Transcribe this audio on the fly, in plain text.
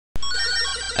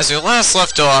As we last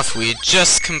left off, we had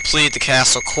just completed the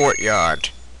castle courtyard.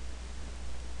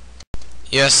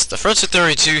 Yes, the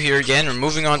CV3J here again. We're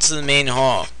moving on to the main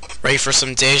hall. Ready for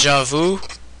some deja vu?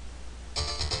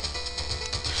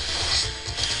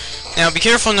 Now be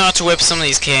careful not to whip some of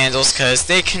these candles, because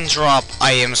they can drop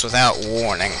items without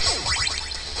warning.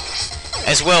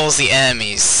 As well as the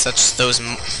enemies,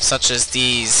 such as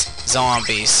these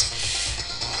zombies.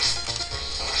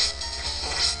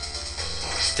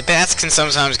 The bats can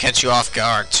sometimes catch you off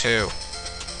guard too.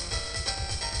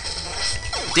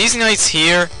 These knights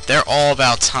here, they're all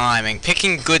about timing,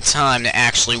 picking good time to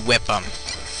actually whip them.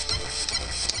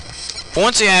 But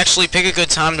once you actually pick a good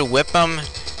time to whip them,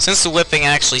 since the whipping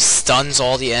actually stuns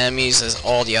all the enemies as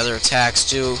all the other attacks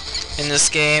do in this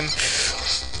game,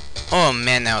 oh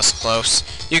man, that was close.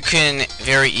 You can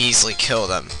very easily kill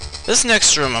them. This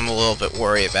next room I'm a little bit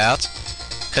worried about,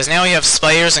 because now we have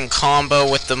spiders in combo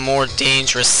with the more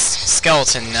dangerous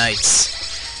skeleton knights.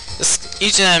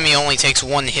 Each enemy only takes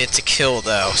one hit to kill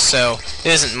though, so it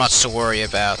isn't much to worry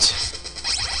about.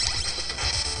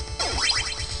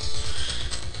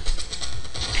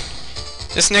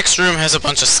 This next room has a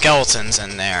bunch of skeletons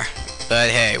in there, but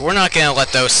hey, we're not gonna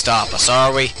let those stop us,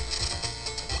 are we?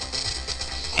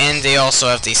 And they also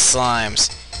have these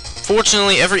slimes.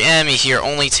 Fortunately, every enemy here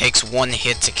only takes one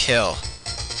hit to kill.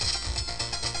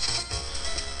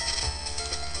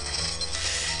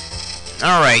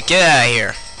 Alright, get out of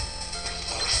here.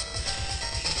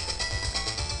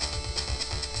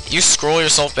 You scroll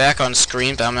yourself back on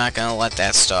screen, but I'm not gonna let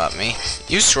that stop me.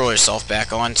 You scroll yourself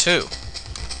back on too.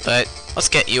 But let's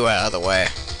get you out of the way.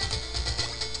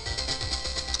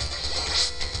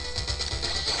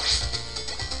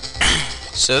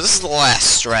 So this is the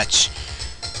last stretch.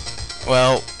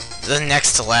 Well, the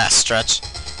next to last stretch.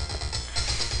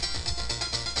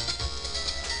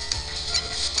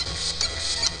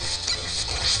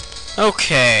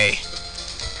 Okay.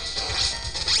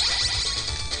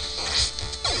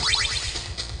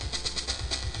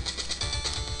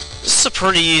 This is a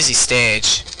pretty easy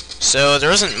stage, so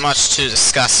there isn't much to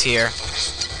discuss here.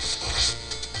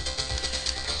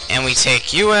 And we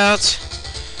take you out.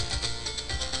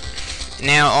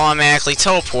 Now automatically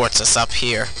teleports us up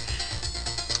here.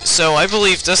 So I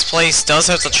believe this place does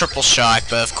have the triple shot,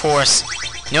 but of course,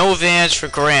 no advantage for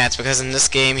Grant, because in this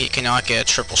game he cannot get a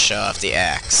triple shot of the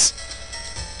axe.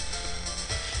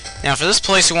 Now for this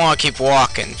place we want to keep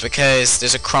walking, because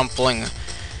there's a crumbling...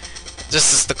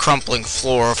 This is the crumbling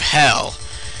floor of hell.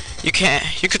 You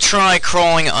could try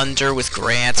crawling under with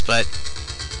Grant, but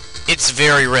it's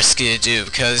very risky to do,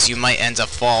 because you might end up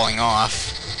falling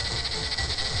off.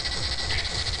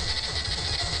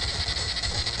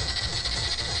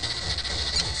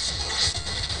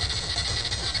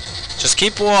 Just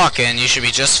keep walking, you should be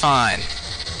just fine.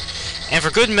 And for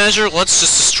good measure, let's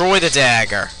just destroy the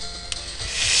dagger.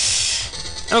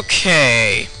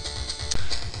 Okay.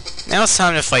 Now it's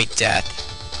time to fight death.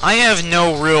 I have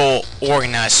no real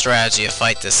organized strategy to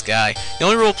fight this guy. The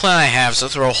only real plan I have is to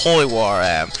throw holy water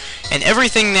at him. And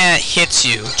everything that hits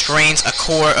you drains a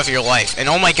core of your life. And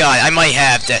oh my god, I might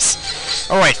have this.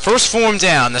 Alright, first form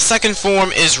down. The second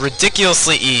form is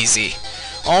ridiculously easy.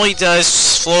 All he does is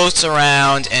just floats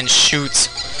around and shoots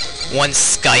one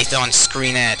scythe on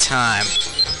screen at a time.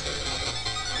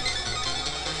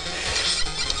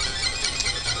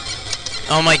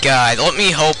 Oh my god,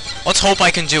 let's hope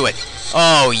I can do it.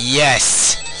 Oh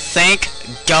yes, thank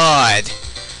god.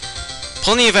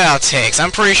 Plenty of outtakes,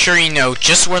 I'm pretty sure you know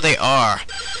just where they are.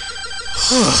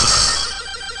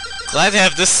 Glad to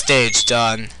have this stage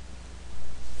done.